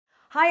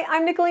Hi,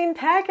 I'm Nicholeen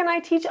Peck, and I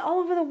teach all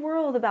over the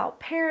world about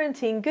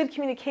parenting, good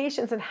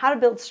communications, and how to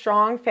build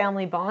strong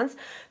family bonds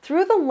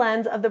through the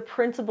lens of the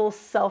principle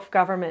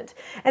self-government.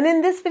 And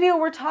in this video,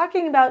 we're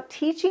talking about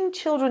teaching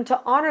children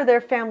to honor their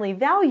family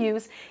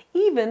values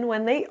even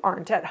when they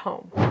aren't at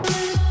home.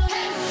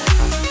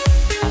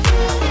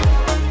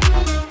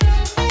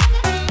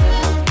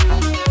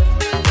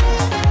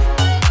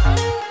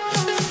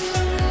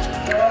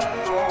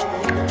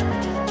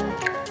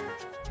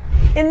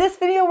 In this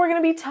video, we're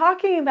going to be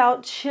talking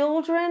about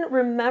children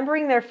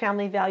remembering their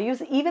family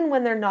values even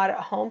when they're not at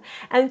home,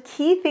 and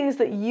key things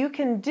that you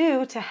can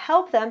do to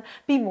help them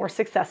be more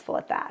successful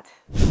at that.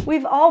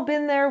 We've all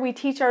been there. We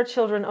teach our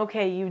children,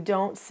 okay, you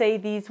don't say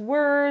these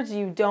words,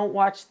 you don't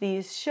watch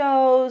these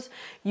shows,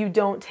 you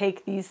don't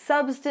take these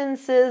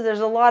substances. There's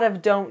a lot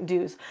of don't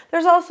do's.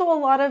 There's also a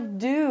lot of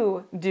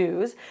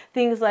do's,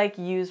 things like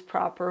use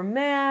proper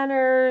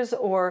manners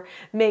or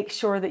make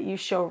sure that you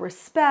show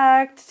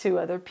respect to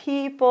other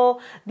people.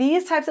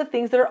 These types of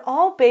things that are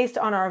all based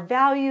on our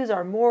values,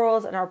 our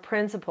morals, and our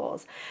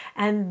principles.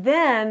 And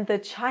then the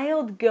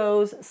child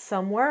goes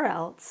somewhere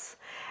else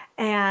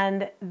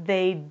and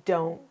they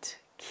don't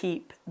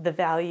keep the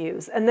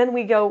values. And then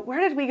we go, where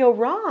did we go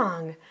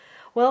wrong?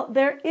 Well,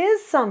 there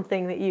is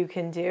something that you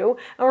can do,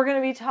 and we're going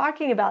to be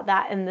talking about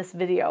that in this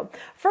video.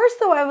 First,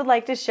 though, I would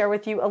like to share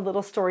with you a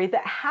little story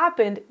that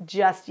happened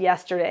just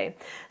yesterday.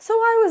 So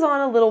I was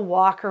on a little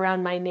walk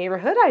around my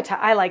neighborhood.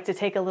 I like to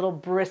take a little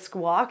brisk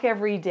walk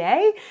every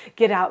day,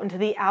 get out into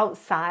the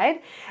outside,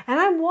 and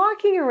I'm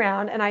walking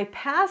around and I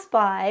pass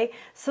by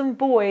some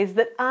boys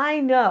that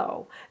I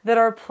know that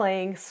are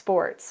playing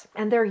sports,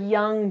 and they're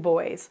young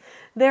boys.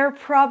 They're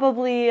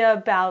probably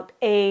about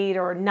 8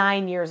 or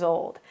 9 years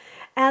old.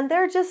 And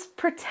they're just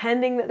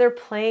pretending that they're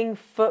playing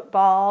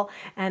football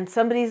and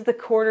somebody's the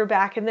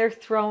quarterback and they're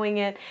throwing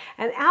it.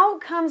 And out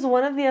comes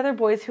one of the other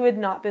boys who had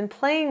not been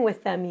playing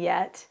with them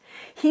yet.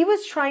 He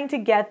was trying to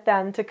get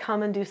them to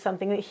come and do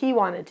something that he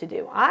wanted to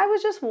do. I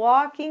was just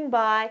walking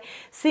by,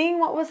 seeing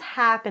what was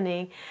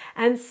happening,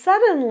 and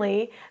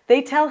suddenly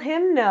they tell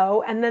him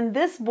no, and then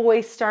this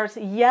boy starts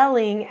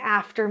yelling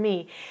after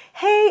me,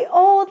 "Hey,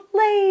 old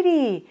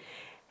lady!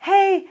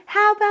 Hey,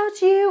 how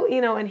about you?"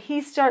 And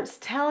he starts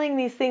telling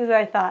these things that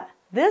I thought,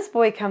 this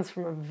boy comes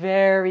from a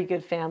very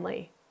good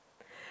family.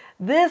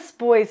 This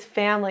boy's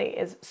family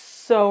is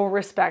so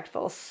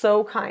respectful,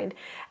 so kind.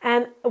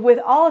 And with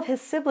all of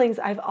his siblings,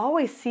 I've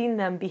always seen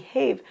them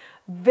behave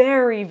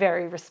very,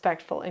 very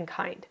respectful and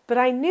kind. But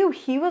I knew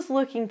he was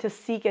looking to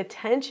seek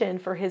attention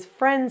for his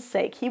friend's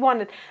sake. He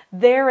wanted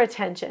their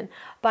attention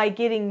by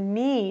getting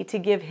me to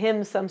give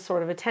him some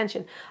sort of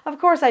attention. Of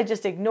course, I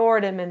just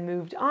ignored him and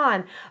moved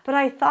on. But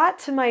I thought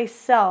to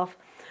myself,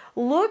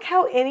 look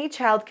how any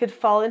child could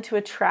fall into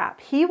a trap.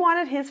 He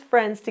wanted his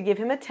friends to give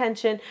him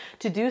attention,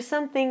 to do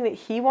something that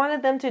he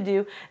wanted them to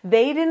do.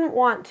 They didn't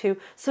want to,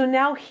 so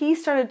now he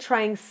started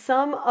trying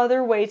some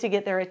other way to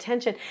get their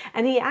attention,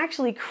 and he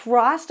actually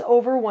crossed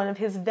over one of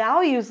his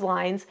values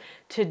lines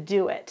to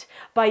do it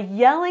by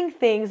yelling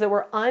things that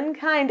were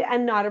unkind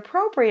and not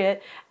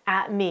appropriate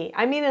at me.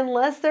 I mean,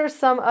 unless there's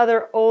some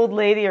other old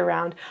lady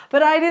around,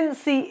 but I didn't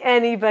see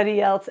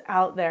anybody else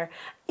out there.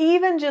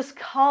 Even just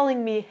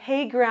calling me,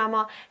 "Hey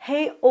grandma,"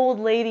 "Hey old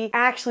lady,"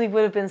 actually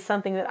would have been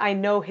something that I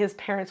know his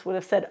parents would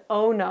have said,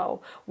 "Oh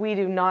no, we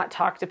do not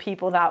talk to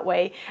people that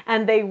way,"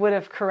 and they would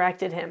have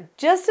corrected him.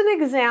 Just an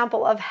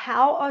example of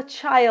how a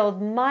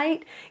child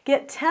might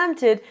get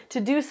tempted to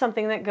do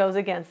something that goes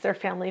against their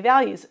family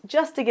values,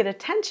 just to get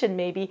attention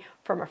maybe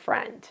from a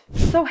friend.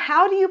 So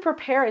how do you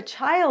prepare a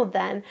child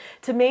then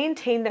to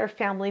maintain their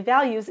family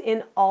values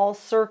in all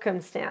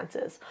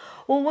circumstances?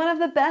 Well, one of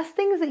the best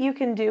things that you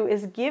can do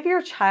is give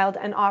your child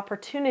an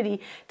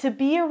opportunity to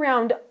be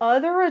around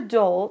other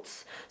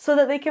adults so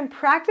that they can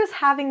practice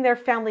having their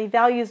family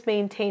values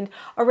maintained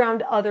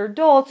around other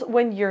adults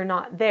when you're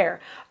not there.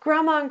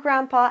 Grandma and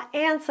grandpa,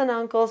 aunts and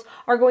uncles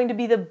are going to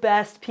be the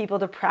best people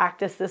to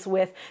practice this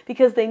with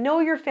because they know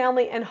your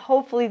family and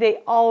hopefully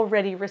they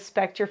already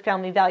respect your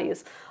family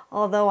values.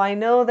 Although I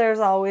know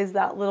there's always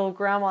that little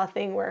grandma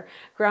thing where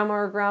grandma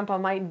or grandpa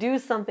might do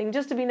something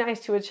just to be nice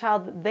to a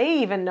child that they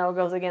even know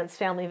goes against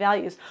family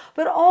values.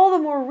 But all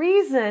the more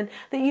reason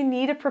that you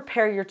need to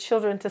prepare your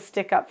children to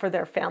stick up for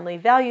their family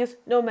values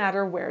no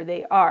matter where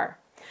they are.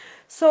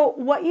 So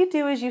what you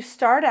do is you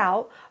start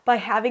out by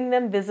having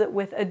them visit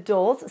with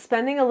adults,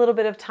 spending a little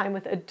bit of time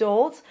with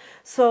adults.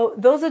 So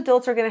those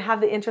adults are going to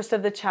have the interest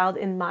of the child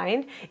in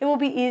mind. It will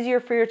be easier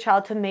for your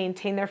child to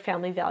maintain their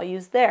family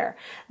values there.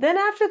 Then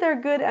after they're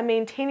good at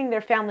maintaining their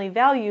family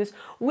values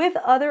with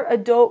other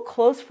adult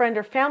close friend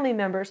or family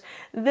members,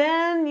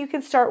 then you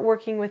can start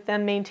working with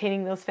them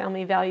maintaining those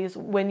family values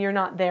when you're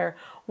not there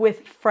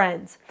with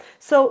friends.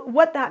 So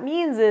what that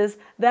means is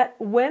that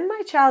when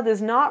my child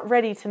is not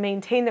ready to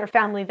maintain their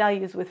family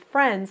values with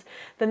friends,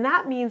 then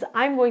that means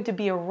I'm going to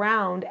be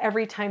around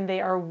every time they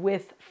are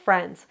with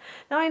friends.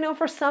 Now I know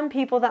for some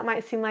people that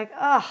might seem like,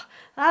 oh,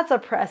 that's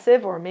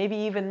oppressive or maybe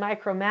even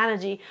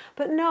micromanaging,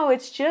 but no,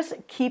 it's just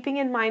keeping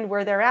in mind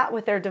where they're at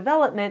with their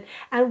development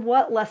and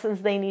what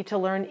lessons they need to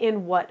learn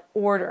in what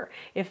order.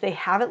 If they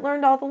haven't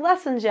learned all the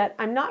lessons yet,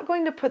 I'm not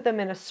going to put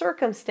them in a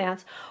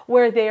circumstance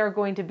where they are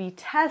going to be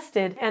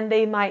tested and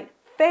they might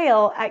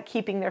fail at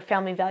keeping their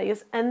family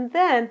values and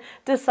then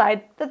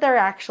decide that they're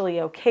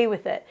actually okay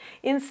with it.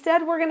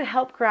 Instead, we're going to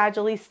help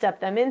gradually step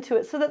them into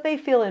it so that they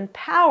feel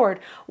empowered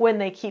when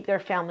they keep their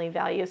family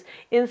values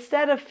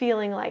instead of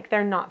feeling like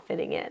they're not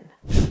fitting in.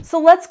 So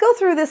let's go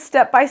through this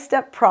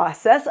step-by-step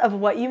process of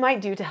what you might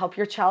do to help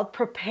your child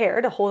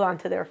prepare to hold on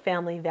to their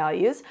family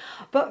values.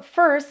 But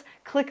first,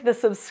 click the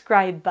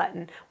subscribe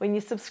button. When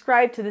you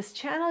subscribe to this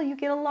channel, you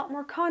get a lot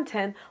more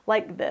content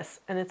like this,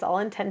 and it's all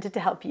intended to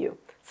help you.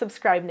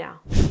 Subscribe now.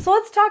 So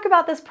let's talk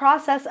about this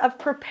process of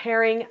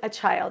preparing a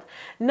child.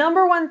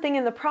 Number one thing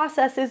in the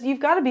process is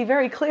you've got to be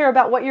very clear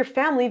about what your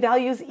family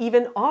values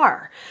even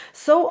are.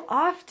 So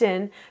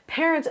often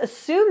parents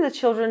assume the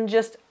children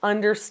just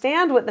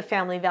understand what the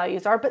family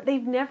values are, but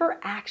they've never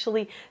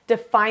actually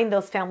defined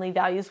those family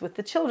values with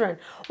the children.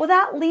 Well,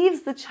 that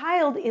leaves the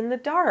child in the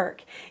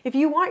dark. If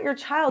you want your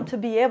child to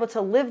be able to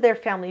live their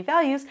family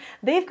values,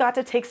 they've got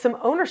to take some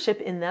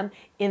ownership in them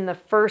in the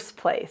first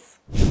place.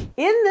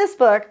 In this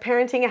book,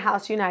 Parenting a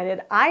House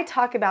United, I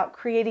talk about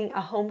creating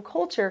a home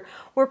culture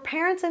where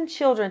parents and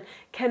children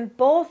can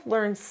both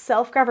learn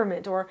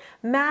self-government or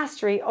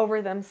mastery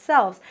over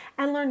themselves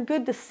and learn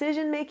good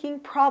decision-making,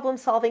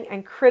 problem-solving,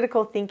 and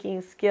critical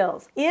thinking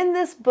skills. In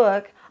this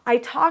book, I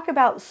talk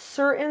about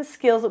certain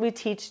skills that we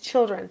teach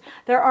children.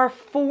 There are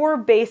 4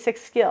 basic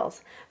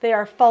skills. They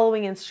are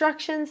following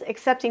instructions,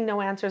 accepting no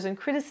answers and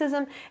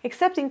criticism,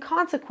 accepting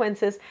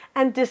consequences,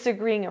 and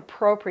disagreeing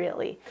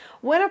appropriately.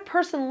 When a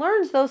person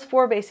learns those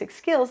 4 basic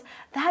skills,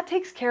 that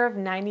takes care of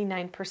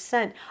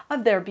 99%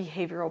 of their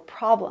behavioral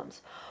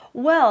problems.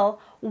 Well,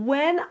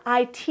 when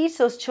I teach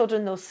those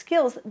children those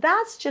skills,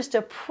 that's just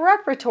a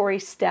preparatory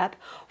step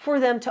for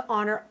them to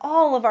honor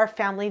all of our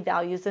family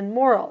values and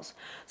morals.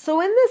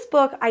 So in this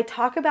book, I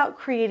talk about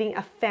creating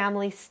a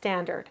family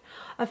standard.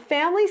 A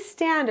family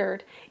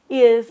standard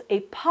is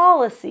a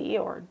policy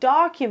or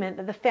document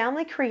that the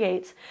family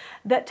creates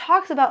that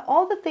talks about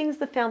all the things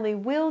the family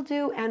will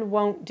do and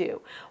won't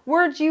do.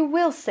 Words you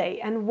will say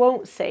and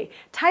won't say.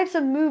 Types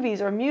of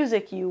movies or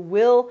music you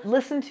will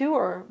listen to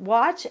or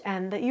watch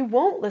and that you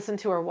won't listen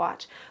to or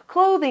watch.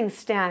 Clothing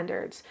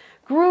standards,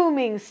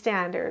 grooming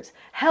standards,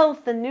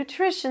 health and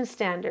nutrition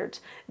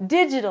standards,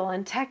 digital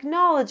and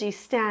technology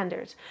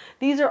standards.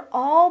 These are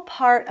all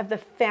part of the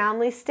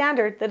family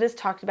standard that is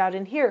talked about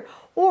in here,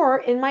 or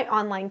in my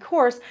online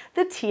course,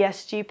 the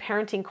TSG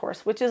Parenting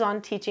course, which is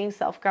on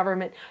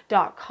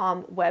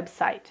teachingselfgovernment.com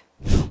website.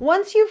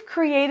 Once you've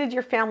created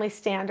your family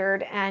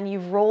standard and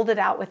you've rolled it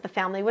out with the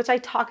family, which I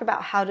talk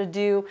about how to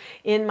do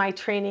in my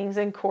trainings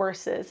and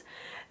courses,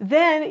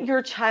 then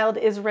your child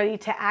is ready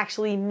to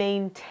actually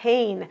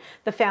maintain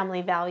the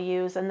family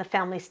values and the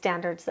family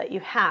standards that you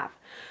have.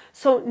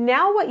 So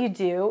now what you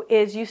do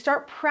is you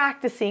start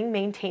practicing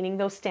maintaining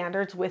those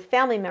standards with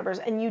family members,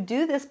 and you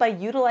do this by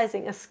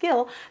utilizing a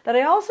skill that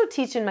I also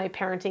teach in my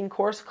parenting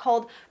course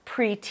called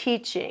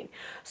pre-teaching.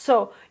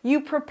 So you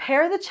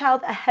prepare the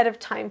child ahead of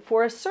time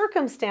for a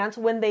circumstance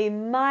when they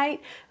might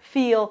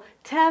feel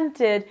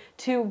tempted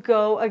to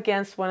go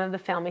against one of the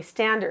family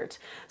standards.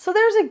 So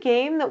there's a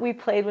game that we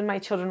played when my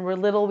children were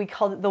little. We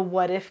called it the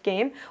what if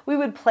game. We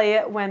would play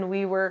it when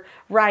we were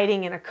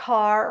riding in a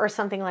car or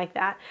something like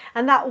that.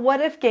 And that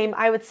what if game,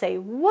 I would say,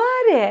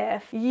 what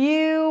if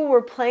you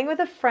were playing with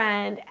a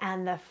friend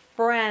and the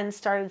friend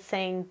started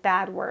saying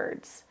bad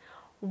words?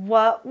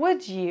 What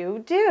would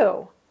you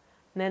do?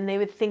 And then they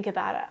would think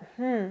about it.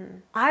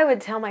 I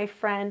would tell my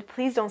friend,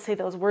 please don't say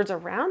those words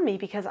around me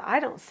because I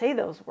don't say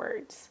those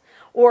words.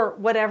 Or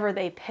whatever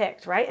they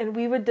picked, right? And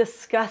we would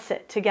discuss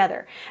it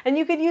together. And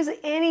you could use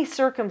any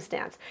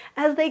circumstance.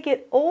 As they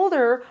get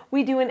older,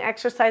 we do an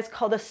exercise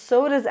called a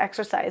SOTAS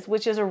exercise,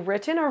 which is a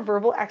written or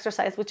verbal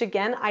exercise, which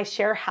again, I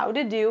share how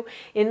to do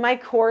in my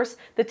course,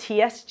 the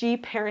TSG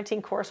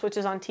Parenting course, which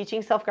is on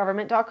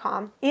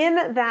teachingselfgovernment.com.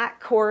 In that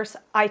course,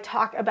 I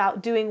talk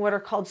about doing what are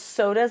called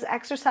SOTAS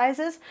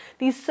exercises.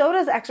 These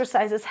SOTAS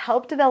exercises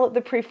help develop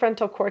the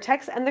prefrontal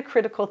cortex and the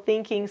critical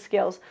thinking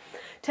skills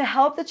to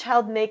help the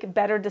child make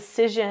better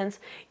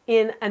decisions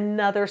in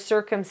another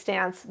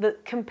circumstance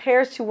that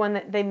compares to one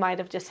that they might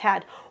have just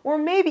had, or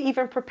maybe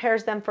even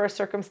prepares them for a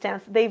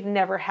circumstance they've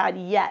never had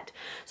yet.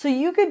 So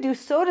you could do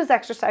SOTAS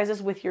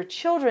exercises with your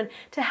children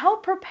to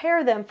help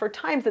prepare them for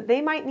times that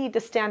they might need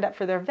to stand up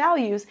for their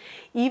values,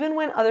 even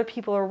when other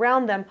people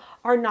around them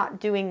are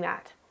not doing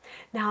that.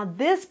 Now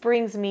this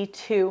brings me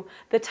to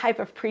the type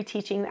of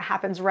pre-teaching that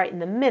happens right in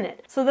the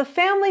minute. So the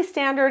family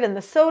standard and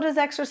the SOTAS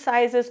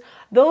exercises,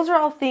 those are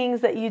all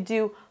things that you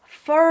do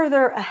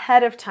further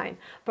ahead of time.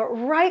 But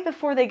right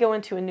before they go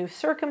into a new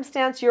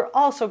circumstance, you're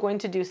also going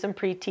to do some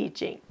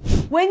pre-teaching.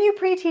 When you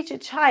pre-teach a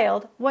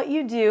child, what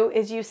you do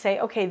is you say,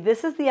 okay,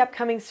 this is the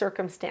upcoming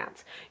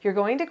circumstance. You're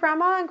going to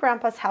Grandma and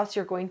Grandpa's house.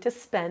 You're going to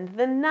spend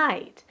the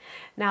night.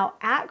 Now,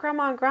 at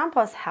Grandma and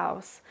Grandpa's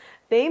house,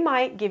 they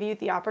might give you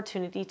the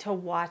opportunity to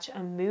watch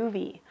a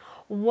movie.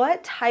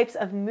 What types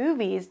of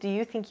movies do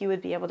you think you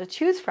would be able to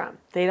choose from?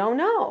 They don't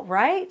know,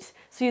 right?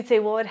 So you'd say,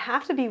 well, it'd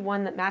have to be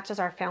one that matches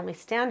our family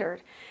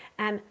standard.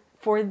 And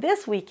for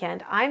this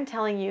weekend, I'm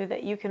telling you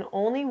that you can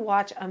only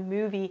watch a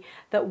movie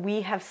that we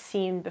have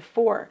seen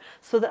before,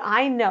 so that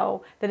I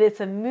know that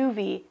it's a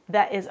movie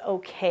that is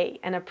okay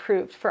and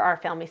approved for our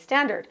family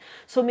standard.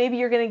 So maybe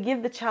you're going to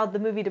give the child the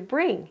movie to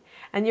bring,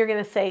 and you're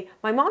going to say,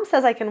 my mom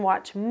says I can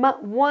watch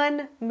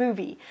one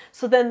movie.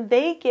 So then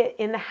they get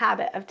in the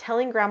habit of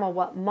telling Grandma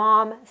what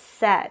Mom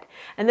said.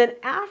 And then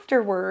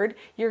afterward,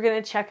 you're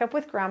going to check up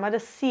with Grandma to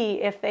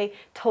see if they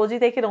told you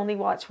they could only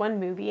watch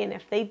one movie, and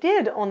if they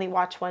did only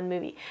watch one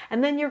movie.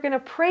 And then you're going to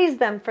praise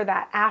them for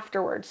that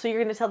afterwards. So you're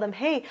going to tell them,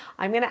 hey,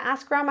 I'm going to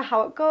ask Grandma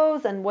how it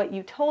goes and what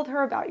you told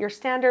her about your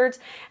standards.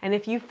 And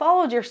if you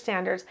followed your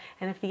standards,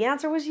 and if the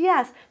answer was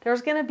yes,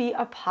 there's going to be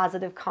a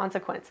positive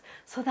consequence.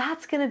 So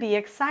that's going to be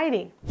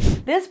exciting.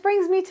 This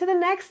brings me to the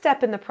next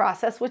step in the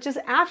process, which is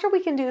after we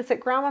can do this at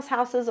Grandma's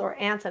houses or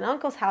aunts and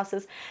uncles'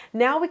 houses,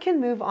 now we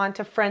can move on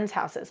to friends'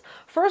 houses.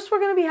 First, we're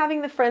going to be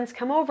having the friends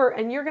come over,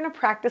 and you're going to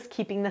practice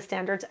keeping the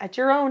standards at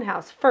your own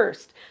house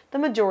first, the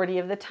majority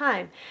of the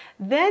time.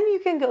 Then you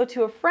can go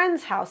to a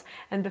friend's house,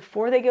 and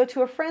before they go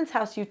to a friend's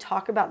house, you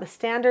talk about the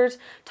standards,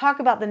 talk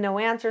about the no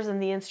answers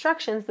and the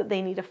instructions that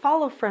they need to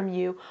follow from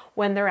you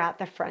when they're at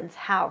the friend's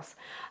house.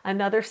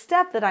 Another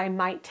step that I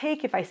might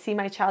take if I see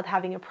my child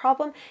having a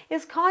problem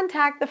is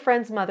contact the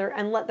friend's mother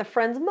and let the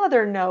friend's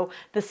mother know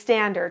the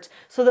standards,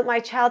 so that my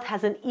child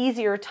has an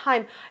easier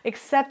time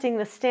accepting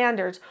the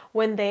standards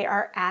when they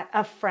are at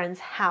a friend's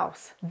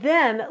house.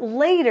 Then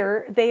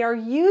later, they are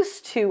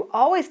used to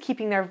always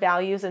keeping their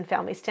values and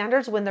family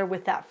standards when they're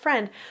with that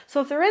friend.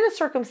 So if they're in a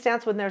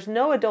circumstance when there's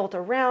no adult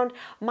around,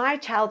 my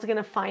child's going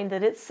to find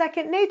that it's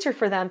second nature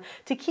for them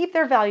to keep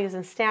their values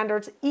and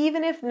standards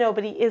even if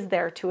nobody is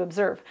there to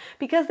observe,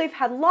 because they've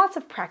had lots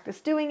of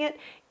practice doing it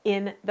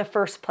in the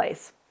first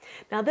place.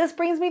 Now this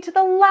brings me to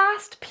the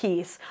last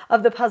piece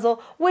of the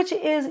puzzle, which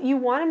is you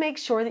want to make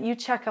sure that you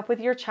check up with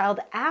your child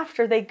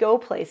after they go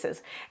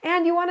places.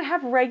 And you want to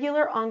have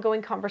regular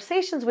ongoing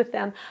conversations with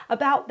them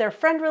about their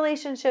friend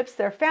relationships,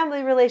 their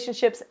family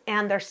relationships,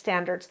 and their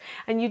standards.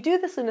 And you do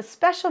this in a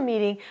special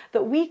meeting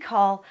that we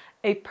call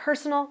a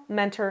personal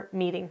mentor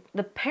meeting.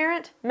 The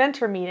parent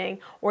mentor meeting,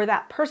 or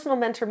that personal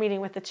mentor meeting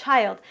with the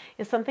child,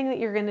 is something that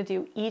you're going to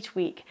do each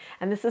week.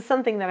 And this is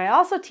something that I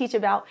also teach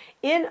about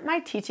in my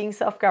Teaching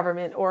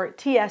Self-Government, or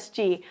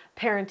TSG,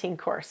 parenting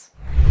course.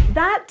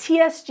 That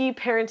TSG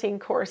parenting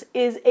course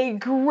is a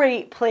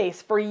great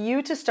place for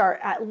you to start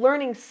at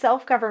learning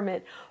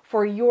self-government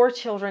for your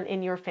children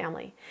in your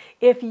family.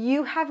 If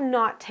you have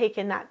not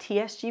taken that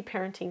TSG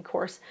parenting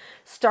course,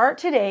 start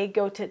today.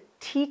 Go to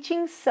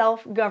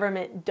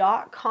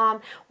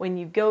teachingselfgovernment.com. When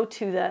you go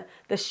to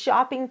the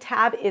shopping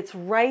tab, it's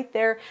right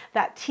there.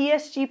 That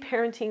TSG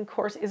parenting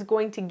course is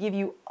going to give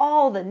you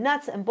all the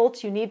nuts and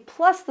bolts you need,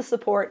 plus the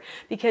support,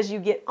 because you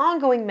get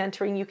ongoing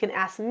mentoring. You can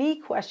ask me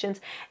questions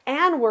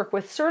and work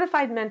with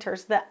certified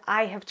mentors that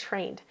I have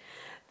trained.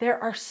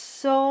 There are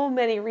so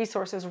many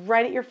resources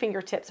right at your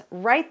fingertips,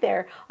 right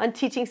there on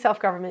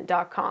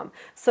teachingselfgovernment.com.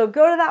 So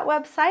go to that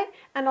website,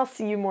 and I'll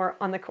see you more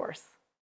on the course.